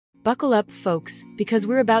Buckle up, folks, because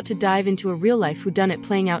we're about to dive into a real-life whodunit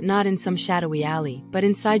playing out not in some shadowy alley, but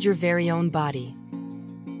inside your very own body.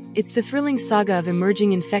 It's the thrilling saga of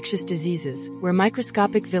emerging infectious diseases, where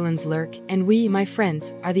microscopic villains lurk, and we, my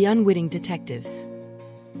friends, are the unwitting detectives.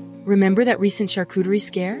 Remember that recent charcuterie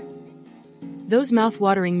scare? Those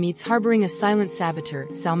mouth-watering meats harboring a silent saboteur,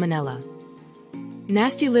 Salmonella.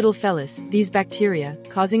 Nasty little fellas, these bacteria,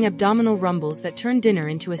 causing abdominal rumbles that turn dinner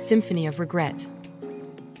into a symphony of regret.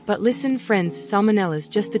 But listen, friends, Salmonella's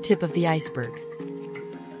just the tip of the iceberg.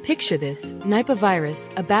 Picture this: Nipah virus,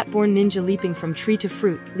 a bat-borne ninja leaping from tree to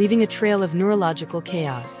fruit, leaving a trail of neurological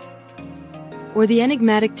chaos. Or the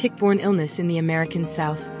enigmatic tick-borne illness in the American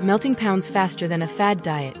South, melting pounds faster than a fad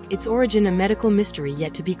diet, its origin a medical mystery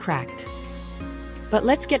yet to be cracked. But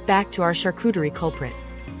let's get back to our charcuterie culprit.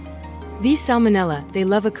 These Salmonella, they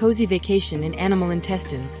love a cozy vacation in animal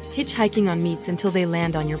intestines, hitchhiking on meats until they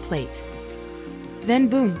land on your plate. Then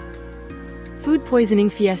boom! Food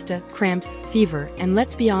poisoning fiesta, cramps, fever, and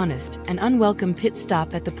let's be honest, an unwelcome pit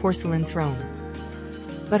stop at the porcelain throne.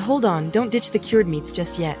 But hold on, don't ditch the cured meats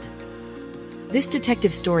just yet. This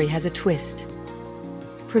detective story has a twist.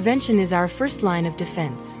 Prevention is our first line of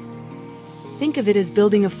defense. Think of it as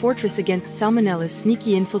building a fortress against Salmonella's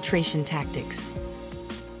sneaky infiltration tactics.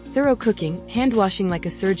 Thorough cooking, hand-washing like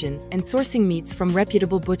a surgeon, and sourcing meats from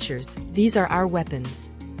reputable butchers, these are our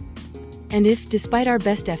weapons. And if, despite our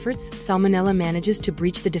best efforts, Salmonella manages to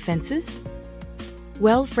breach the defenses?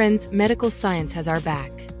 Well, friends, medical science has our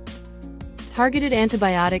back. Targeted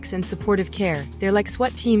antibiotics and supportive care, they're like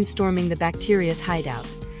SWAT teams storming the bacteria's hideout.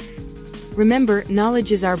 Remember,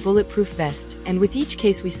 knowledge is our bulletproof vest, and with each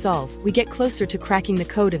case we solve, we get closer to cracking the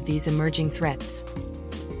code of these emerging threats.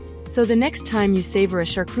 So the next time you savor a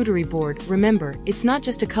charcuterie board, remember, it's not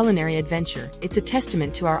just a culinary adventure, it's a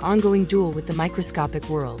testament to our ongoing duel with the microscopic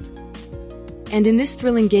world. And in this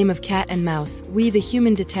thrilling game of cat and mouse, we, the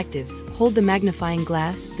human detectives, hold the magnifying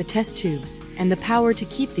glass, the test tubes, and the power to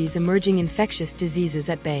keep these emerging infectious diseases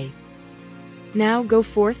at bay. Now go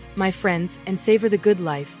forth, my friends, and savor the good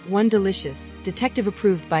life, one delicious,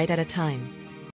 detective-approved bite at a time.